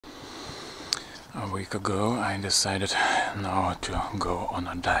A week ago I decided now to go on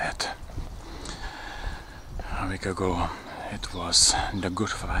a diet. A week ago it was the Good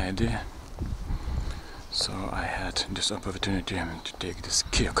Friday, so I had this opportunity to take this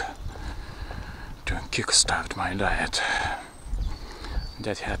kick, to kickstart my diet.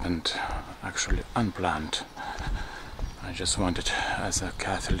 That happened actually unplanned. I just wanted, as a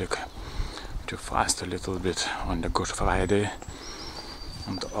Catholic, to fast a little bit on the Good Friday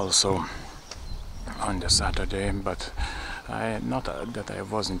and also on the Saturday, but not that I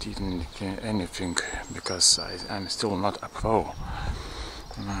wasn't eating anything, because I'm still not a pro.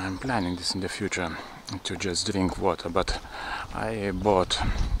 I'm planning this in the future, to just drink water, but I bought,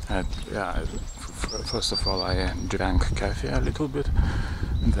 first of all I drank coffee a little bit,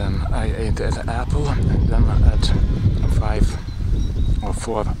 then I ate an apple, and then at 5 or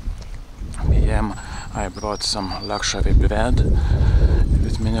 4 p.m. I brought some luxury bread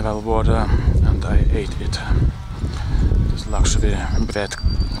with mineral water and I ate it. This luxury bread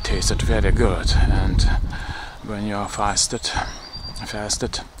tasted very good, and when you're fasted,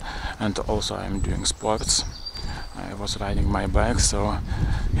 and also I'm doing sports, I was riding my bike, so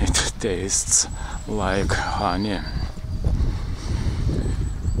it tastes like honey.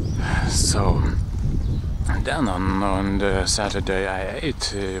 So then on the Saturday I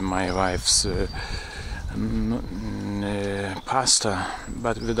ate my wife's pasta,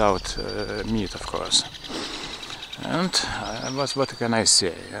 but without meat, of course. And what can I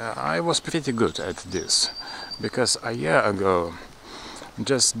say? I was pretty good at this, because a year ago,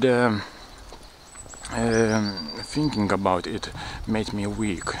 just thinking about it made me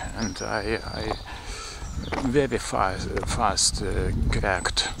weak, and I very fast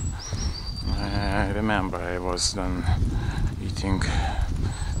cracked. I remember I was then eating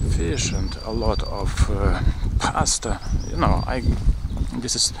fish and a lot of pasta. You know,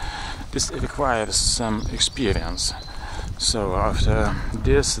 this requires some experience. So after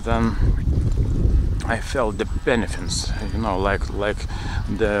this, then I felt the benefits. You know, like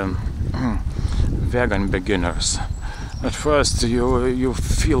the vegan beginners. At first, you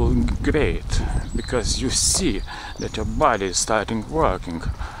feel great because you see that your body is starting working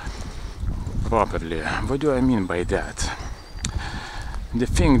properly. What do I mean by that? The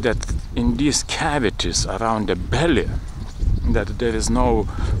thing that in these cavities around the belly, that there is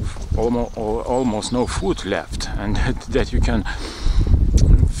almost no food left, and that you can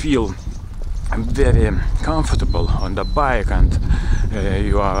feel very comfortable on the bike, and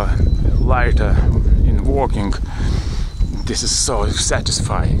you are lighter in walking. This is so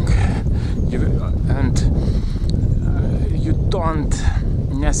satisfying, you don't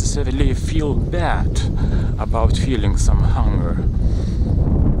necessarily feel bad about feeling some hunger,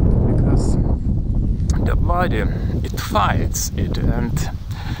 because the body, it fights it, and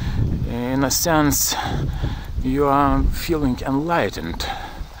in a sense you are feeling enlightened.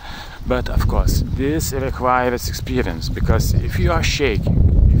 But of course this requires experience, because if you are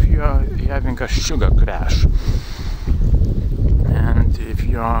shaking, if you are having a sugar crash, and if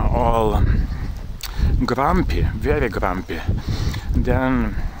you are all grumpy, very grumpy,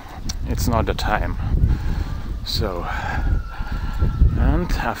 then it's not the time. So,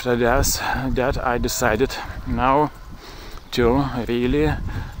 and after that I decided now to really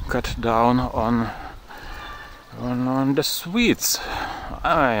cut down on the sweets.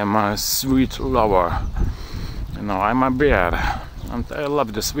 I am a sweet lover. You know, I'm a bear, and I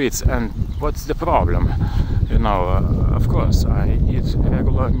love the sweets. And what's the problem? You know, of course I eat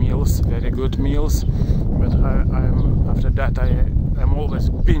regular meals, very good meals, but after that I'm always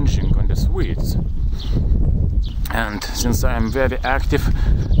binging on the sweets. And since I'm very active,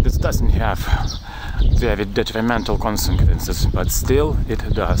 this doesn't have very detrimental consequences, but still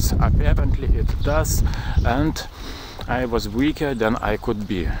it does. Apparently it does, and I was weaker than I could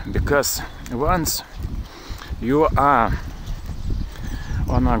be, because once you are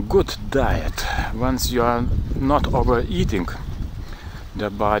on a good diet, once you are not overeating, the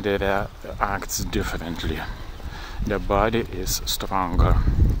body reacts differently. The body is stronger.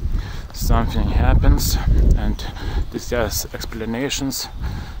 Something happens, and this has explanations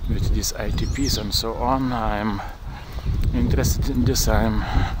with these ATPs and so on. I'm interested in this. I'm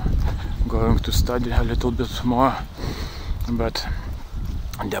going to study a little bit more, but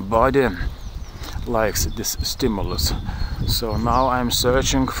the body likes this stimulus. So now I'm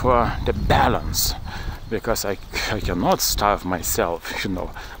searching for the balance, because I cannot starve myself, you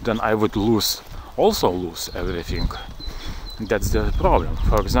know, then I would lose everything. That's the problem.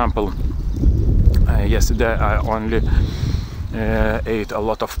 For example, yesterday I only ate a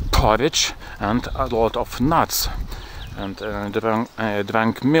lot of porridge and a lot of nuts. and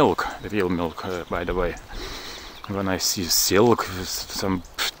drank milk, real milk, by the way. When I see silk,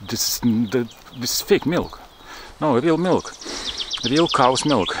 this is fake milk. No, real milk, real cow's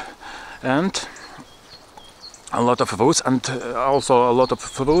milk, and a lot of fruits, and also a lot of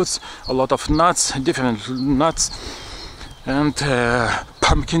fruits, a lot of nuts, different nuts, and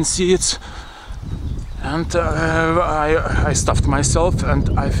pumpkin seeds. And I stuffed myself,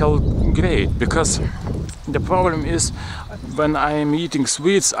 and I felt great, because the problem is when I'm eating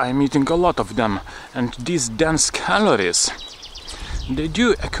sweets, I'm eating a lot of them, and these dense calories, they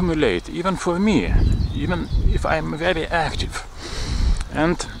do accumulate, even for me, even if I'm very active,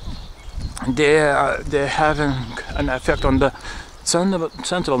 and they're having an effect on the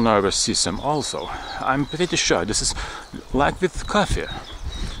central nervous system also. I'm pretty sure this is like with coffee.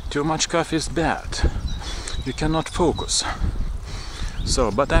 Too much coffee is bad. You cannot focus.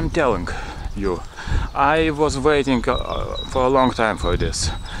 So, but I'm telling you, I was waiting for a long time for this.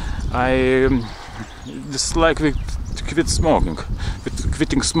 This is like with quitting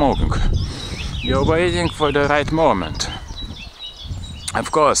smoking. You're waiting for the right moment.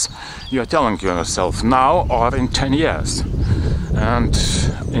 Of course, you're telling yourself now or in 10 years. And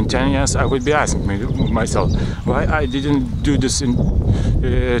in 10 years I would be asking myself why I didn't do this in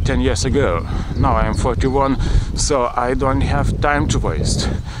 10 years ago. Now I'm 41, so I don't have time to waste.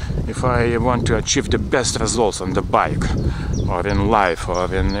 If I want to achieve the best results on the bike, or in life,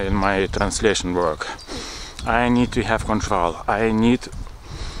 or in my translation work, I need to have control. I need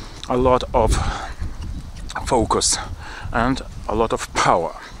a lot of focus and a lot of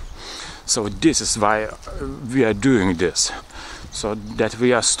power. So this is why we are doing this, so that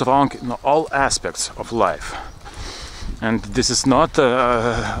we are strong in all aspects of life. And this is not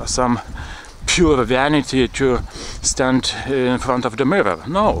some pure vanity to stand in front of the mirror.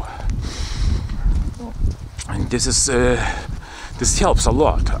 No. And this helps a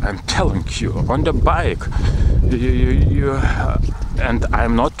lot. I'm telling you, on the bike, and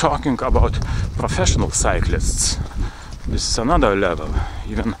I'm not talking about professional cyclists. This is another level.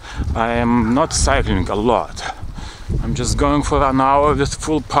 Even I am not cycling a lot. I'm just going for an hour with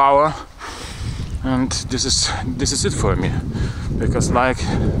full power, and this is it for me. Because like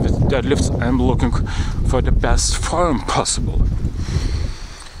with deadlifts, I'm looking for the best form possible.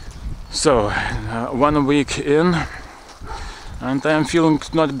 So 1 week in, and I'm feeling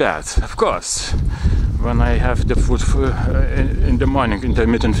not bad. Of course, when I have the food in the morning,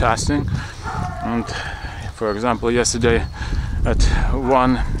 intermittent fasting, and for example, yesterday at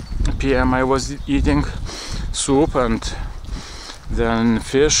 1 p.m. I was eating soup and then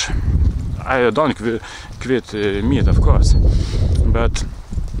fish. I don't quit meat, of course, but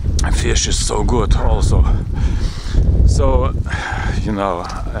fish is so good also. So, you know,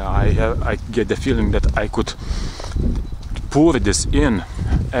 I get the feeling that I could pour this in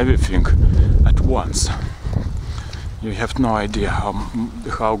everything at once. You have no idea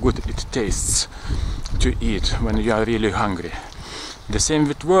how good it tastes to eat when you are really hungry. The same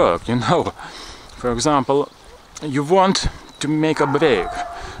with work, you know. For example, you want to make a break,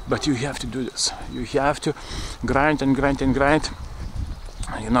 but you have to do this. You have to grind and grind and grind.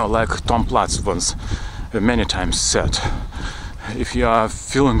 You know, like Tom Platz once many times said, if you are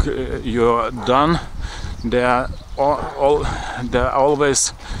feeling you're done, there are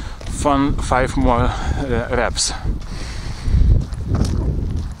always 5 more reps.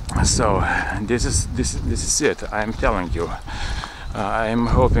 So this is it. I'm telling you. I'm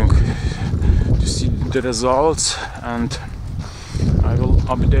hoping to see the results, and I will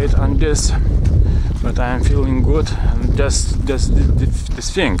update on this. But I'm feeling good, and just this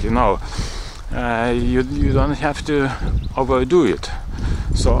thing, you know, you don't have to overdo it.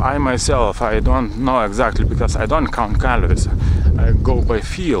 So I myself, I don't know exactly, because I don't count calories. I go by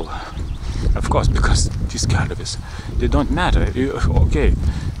feel, of course, because these calories, they don't matter. Okay,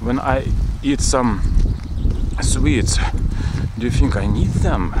 when I eat some sweets, do you think I need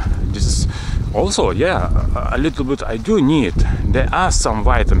them? This is also, yeah, a little bit I do need. There are some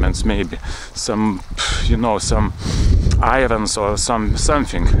vitamins, maybe some, you know, some irons or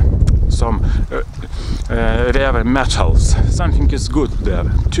something, some rare metals. Something is good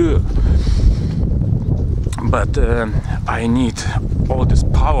there too. But I need all this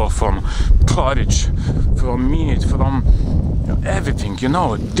power from porridge, from meat, from everything. You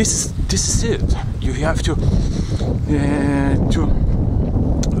know, this is it. You have to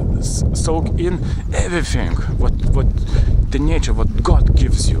soak in everything what the nature, what God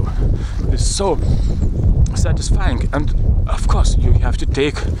gives you. It's so satisfying, and of course you have to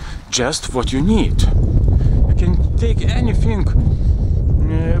take just what you need. You can take anything,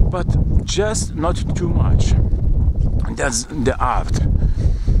 but just not too much. That's the art,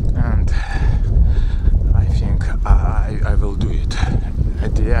 and I think I will do it.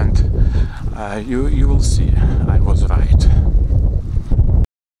 At the end, you will see. I